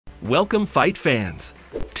Welcome, fight fans!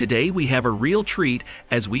 Today we have a real treat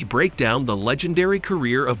as we break down the legendary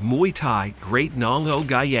career of Muay Thai great Nong O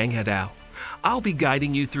Gaiyanghadao. I'll be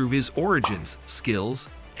guiding you through his origins, skills,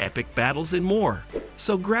 epic battles, and more.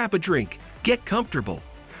 So grab a drink, get comfortable.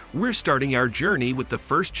 We're starting our journey with the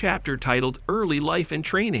first chapter titled Early Life and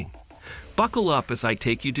Training. Buckle up as I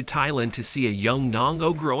take you to Thailand to see a young Nong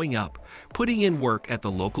O growing up, putting in work at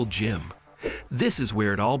the local gym. This is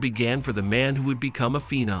where it all began for the man who would become a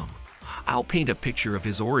phenom. I'll paint a picture of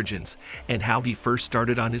his origins and how he first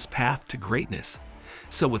started on his path to greatness.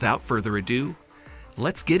 So without further ado,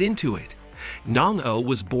 let's get into it. Nong O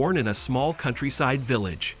was born in a small countryside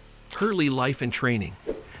village. Early life and training.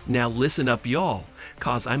 Now listen up, y'all,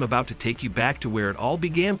 cause I'm about to take you back to where it all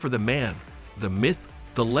began for the man, the myth,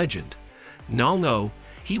 the legend. Nong O,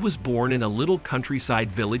 he was born in a little countryside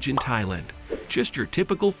village in Thailand. Just your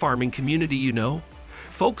typical farming community, you know.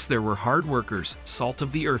 Folks there were hard workers, salt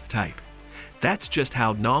of the earth type. That's just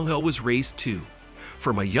how Nong O was raised too.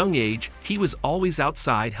 From a young age, he was always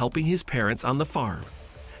outside helping his parents on the farm.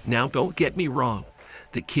 Now don't get me wrong,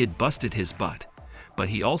 the kid busted his butt. But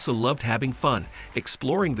he also loved having fun,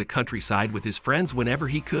 exploring the countryside with his friends whenever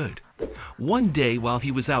he could. One day while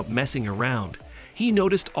he was out messing around, he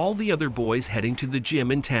noticed all the other boys heading to the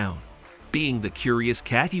gym in town. Being the curious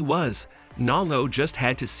cat he was, Nong O just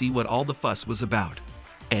had to see what all the fuss was about.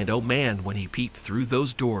 And oh man, when he peeked through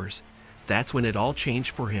those doors, that's when it all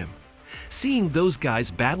changed for him. Seeing those guys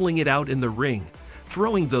battling it out in the ring,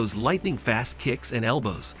 throwing those lightning-fast kicks and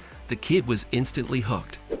elbows, the kid was instantly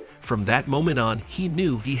hooked. From that moment on, he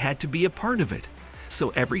knew he had to be a part of it.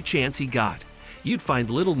 So every chance he got, you'd find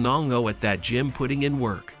little Nong O at that gym putting in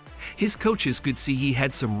work. His coaches could see he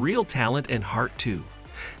had some real talent and heart too.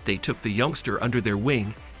 They took the youngster under their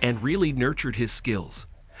wing and really nurtured his skills.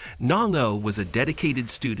 Nong O was a dedicated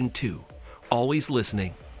student too, always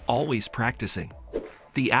listening, always practicing.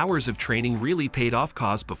 The hours of training really paid off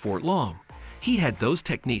cause before long. He had those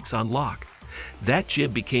techniques on lock. That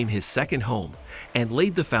gym became his second home and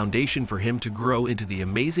laid the foundation for him to grow into the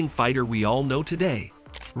amazing fighter we all know today.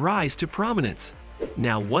 Rise to prominence.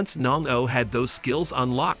 Now once Nong O had those skills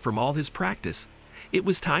unlocked from all his practice, it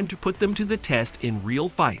was time to put them to the test in real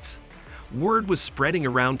fights. Word was spreading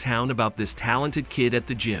around town about this talented kid at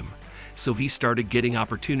the gym, so he started getting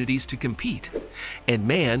opportunities to compete. And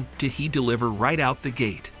man, did he deliver right out the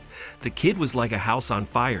gate. The kid was like a house on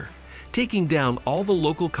fire, taking down all the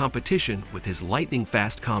local competition with his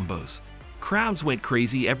lightning-fast combos. Crowds went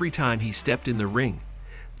crazy every time he stepped in the ring.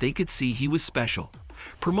 They could see he was special.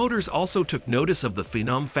 Promoters also took notice of the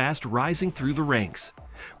phenom fast rising through the ranks.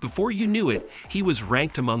 Before you knew it, he was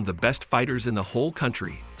ranked among the best fighters in the whole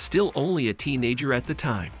country, still only a teenager at the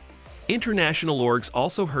time. International orgs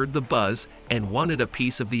also heard the buzz and wanted a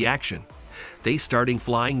piece of the action. They started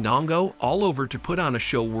flying Nong O all over to put on a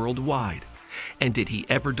show worldwide. And did he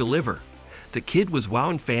ever deliver? The kid was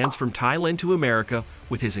wowing fans from Thailand to America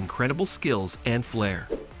with his incredible skills and flair.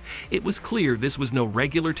 It was clear this was no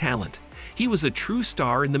regular talent. He was a true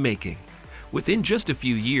star in the making. Within just a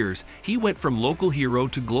few years, he went from local hero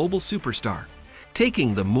to global superstar,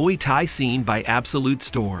 taking the Muay Thai scene by absolute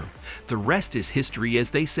storm. The rest is history, as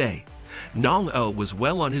they say. Nong O was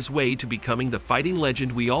well on his way to becoming the fighting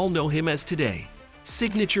legend we all know him as today.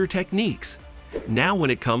 Signature techniques. Now when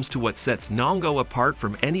it comes to what sets Nong O apart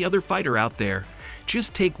from any other fighter out there,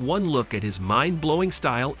 just take one look at his mind-blowing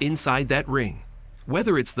style inside that ring.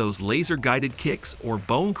 Whether it's those laser-guided kicks or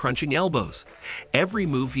bone-crunching elbows, every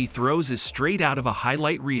move he throws is straight out of a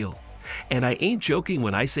highlight reel. And I ain't joking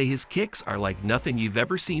when I say his kicks are like nothing you've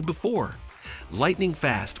ever seen before. Lightning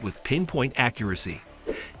fast with pinpoint accuracy.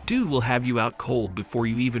 Dude will have you out cold before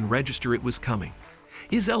you even register it was coming.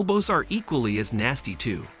 His elbows are equally as nasty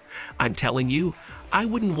too. I'm telling you, I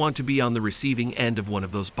wouldn't want to be on the receiving end of one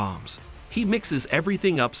of those bombs. He mixes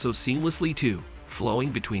everything up so seamlessly too,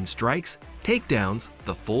 flowing between strikes, takedowns,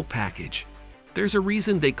 the full package. There's a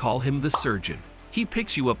reason they call him the surgeon. He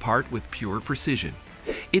picks you apart with pure precision.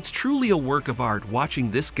 It's truly a work of art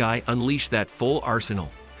watching this guy unleash that full arsenal.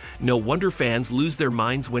 No wonder fans lose their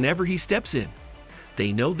minds whenever he steps in.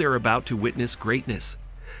 They know they're about to witness greatness.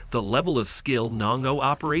 The level of skill Nong O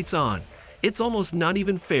operates on, it's almost not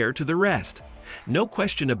even fair to the rest. No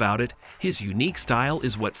question about it, his unique style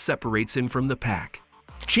is what separates him from the pack.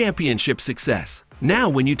 Championship success. Now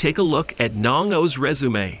when you take a look at Nong O's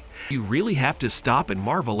resume, you really have to stop and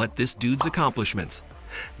marvel at this dude's accomplishments.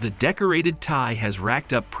 The decorated Thai has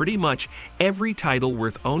racked up pretty much every title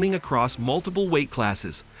worth owning across multiple weight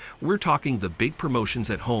classes. We're talking the big promotions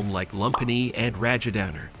at home like Lumpini and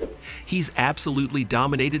Rajadowner. He's absolutely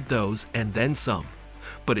dominated those and then some.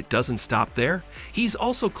 But it doesn't stop there. He's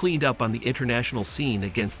also cleaned up on the international scene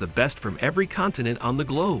against the best from every continent on the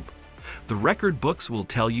globe. The record books will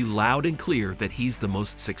tell you loud and clear that he's the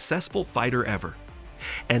most successful fighter ever.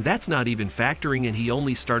 And that's not even factoring in he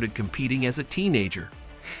only started competing as a teenager.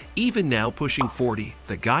 Even now, pushing 40,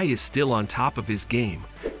 the guy is still on top of his game,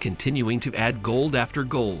 continuing to add gold after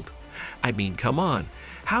gold. I mean, come on,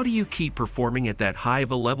 how do you keep performing at that high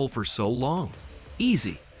of a level for so long?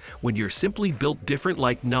 Easy, when you're simply built different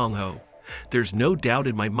like Nong O. There's no doubt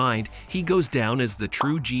in my mind he goes down as the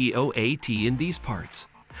true GOAT in these parts.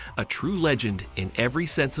 A true legend in every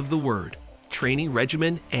sense of the word, training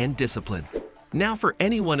regimen and discipline. Now for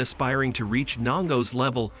anyone aspiring to reach Nong O's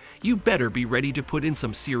level, you better be ready to put in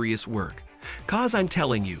some serious work. Cause I'm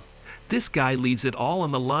telling you, this guy leaves it all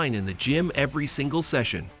on the line in the gym every single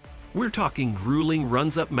session. We're talking grueling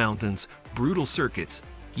runs up mountains, brutal circuits,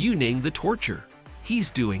 you name the torture. He's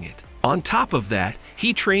doing it. On top of that,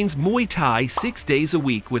 he trains Muay Thai 6 days a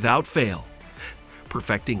week without fail,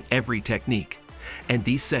 perfecting every technique. And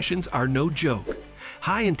these sessions are no joke.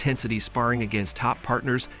 High-intensity sparring against top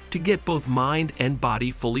partners to get both mind and body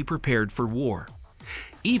fully prepared for war.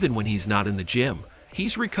 Even when he's not in the gym,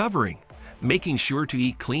 he's recovering, making sure to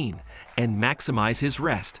eat clean and maximize his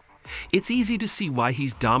rest. It's easy to see why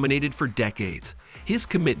he's dominated for decades. His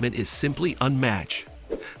commitment is simply unmatched.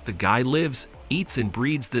 The guy lives, eats, and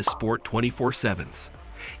breathes this sport 24/7.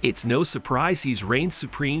 It's no surprise he's reigned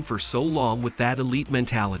supreme for so long with that elite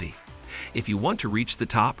mentality. If you want to reach the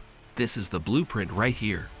top, this is the blueprint right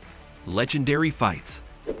here. Legendary fights.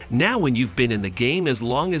 Now when you've been in the game as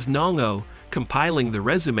long as Nong O, compiling the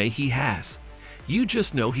resume he has, you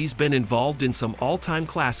just know he's been involved in some all-time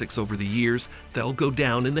classics over the years that'll go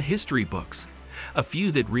down in the history books. A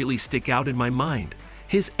few that really stick out in my mind.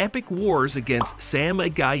 His epic wars against Nong O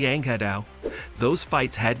Gaiyanghadao. Those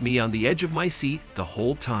fights had me on the edge of my seat the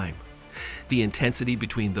whole time. The intensity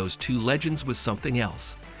between those two legends was something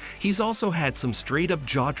else. He's also had some straight-up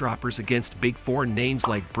jaw-droppers against big foreign names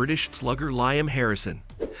like British slugger Liam Harrison.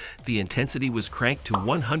 The intensity was cranked to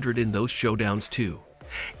 100 in those showdowns too.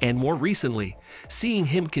 And more recently, seeing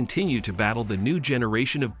him continue to battle the new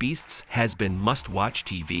generation of beasts has been must-watch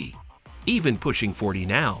TV. Even pushing 40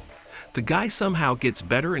 now, the guy somehow gets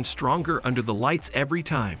better and stronger under the lights every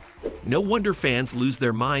time. No wonder fans lose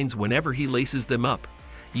their minds whenever he laces them up.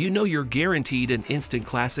 You know you're guaranteed an instant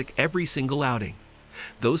classic every single outing.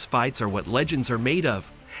 Those fights are what legends are made of,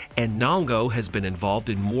 and Nong O has been involved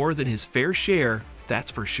in more than his fair share, that's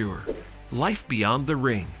for sure. Life beyond the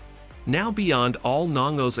ring. Now beyond all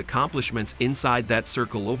Nong O's accomplishments inside that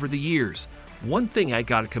circle over the years, one thing I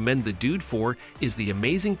gotta commend the dude for is the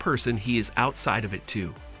amazing person he is outside of it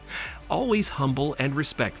too. Always humble and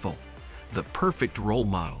respectful. The perfect role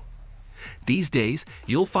model. These days,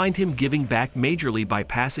 you'll find him giving back majorly by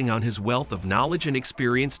passing on his wealth of knowledge and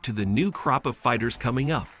experience to the new crop of fighters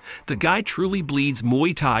coming up. The guy truly bleeds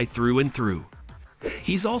Muay Thai through and through.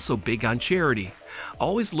 He's also big on charity,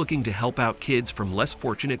 always looking to help out kids from less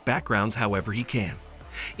fortunate backgrounds however he can.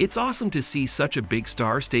 It's awesome to see such a big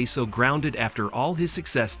star stay so grounded after all his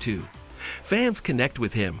success too. Fans connect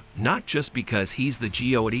with him, not just because he's the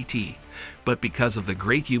GOAT, but because of the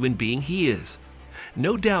great human being he is.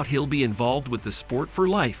 No doubt he'll be involved with the sport for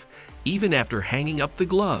life, even after hanging up the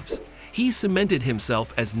gloves. He's cemented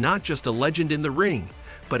himself as not just a legend in the ring,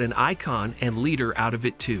 but an icon and leader out of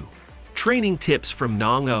it too. Training tips from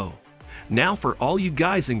Nong O. Now for all you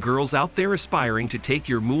guys and girls out there aspiring to take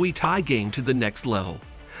your Muay Thai game to the next level.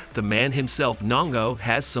 The man himself, Nong O,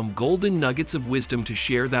 has some golden nuggets of wisdom to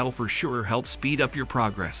share that'll for sure help speed up your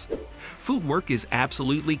progress. Footwork is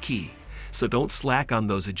absolutely key, so don't slack on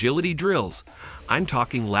those agility drills. I'm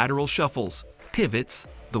talking lateral shuffles, pivots,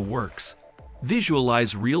 the works.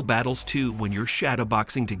 Visualize real battles too when you're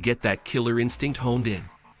shadowboxing to get that killer instinct honed in.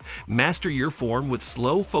 Master your form with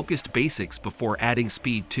slow, focused basics before adding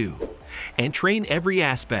speed too. And train every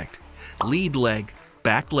aspect. Lead leg,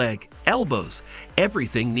 back leg, elbows.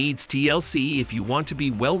 Everything needs TLC if you want to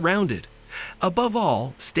be well-rounded. Above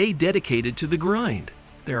all, stay dedicated to the grind.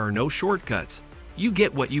 There are no shortcuts. You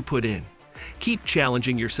get what you put in. Keep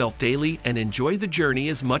challenging yourself daily and enjoy the journey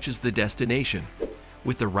as much as the destination.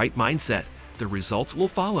 With the right mindset, the results will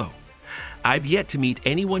follow. I've yet to meet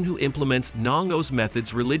anyone who implements Nong O's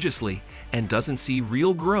methods religiously and doesn't see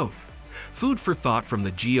real growth. Food for thought from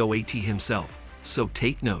the GOAT himself, so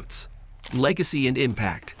take notes. Legacy and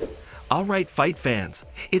impact. Alright fight fans,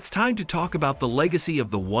 it's time to talk about the legacy of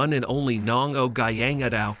the one and only Nong O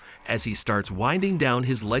Gaiyanghadao as he starts winding down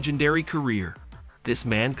his legendary career. This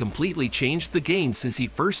man completely changed the game since he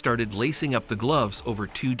first started lacing up the gloves over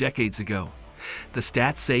 2 decades ago. The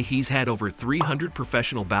stats say he's had over 300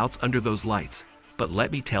 professional bouts under those lights. But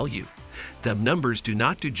let me tell you, the numbers do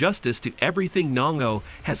not do justice to everything Nong O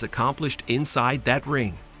has accomplished inside that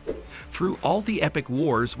ring. Through all the epic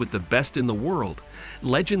wars with the best in the world,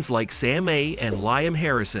 legends like Sam A. and Liam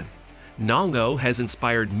Harrison, Nong O has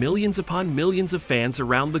inspired millions upon millions of fans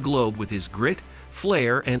around the globe with his grit,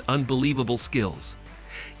 flair, and unbelievable skills.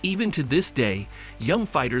 Even to this day, young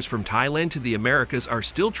fighters from Thailand to the Americas are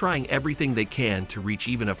still trying everything they can to reach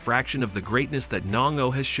even a fraction of the greatness that Nong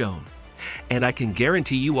O has shown. And I can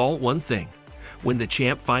guarantee you all one thing: when the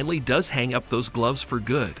champ finally does hang up those gloves for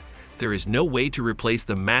good, there is no way to replace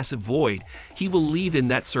the massive void he will leave in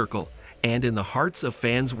that circle and in the hearts of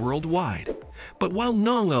fans worldwide. But while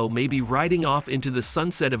Nong O may be riding off into the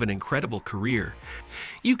sunset of an incredible career,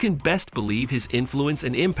 you can best believe his influence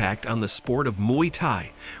and impact on the sport of Muay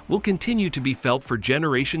Thai will continue to be felt for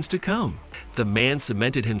generations to come. The man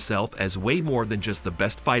cemented himself as way more than just the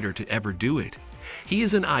best fighter to ever do it. He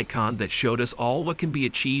is an icon that showed us all what can be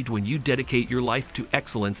achieved when you dedicate your life to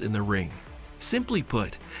excellence in the ring. Simply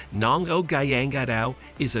put, Nong O Gaiyanghadao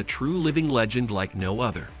is a true living legend like no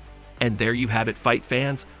other. And there you have it, fight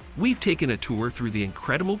fans. We've taken a tour through the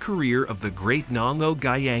incredible career of the great Nong O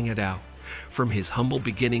Gaiyanghadao. From his humble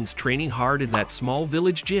beginnings training hard in that small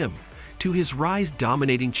village gym, to his rise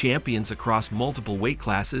dominating champions across multiple weight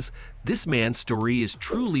classes, this man's story is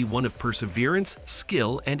truly one of perseverance,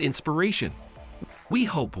 skill, and inspiration. We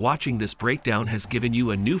hope watching this breakdown has given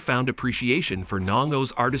you a newfound appreciation for Nong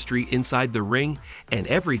O's artistry inside the ring and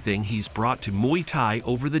everything he's brought to Muay Thai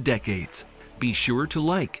over the decades. Be sure to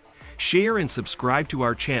like, share, and subscribe to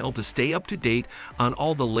our channel to stay up to date on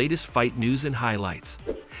all the latest fight news and highlights.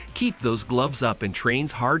 Keep those gloves up and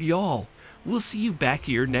trains hard, y'all. We'll see you back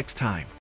here next time.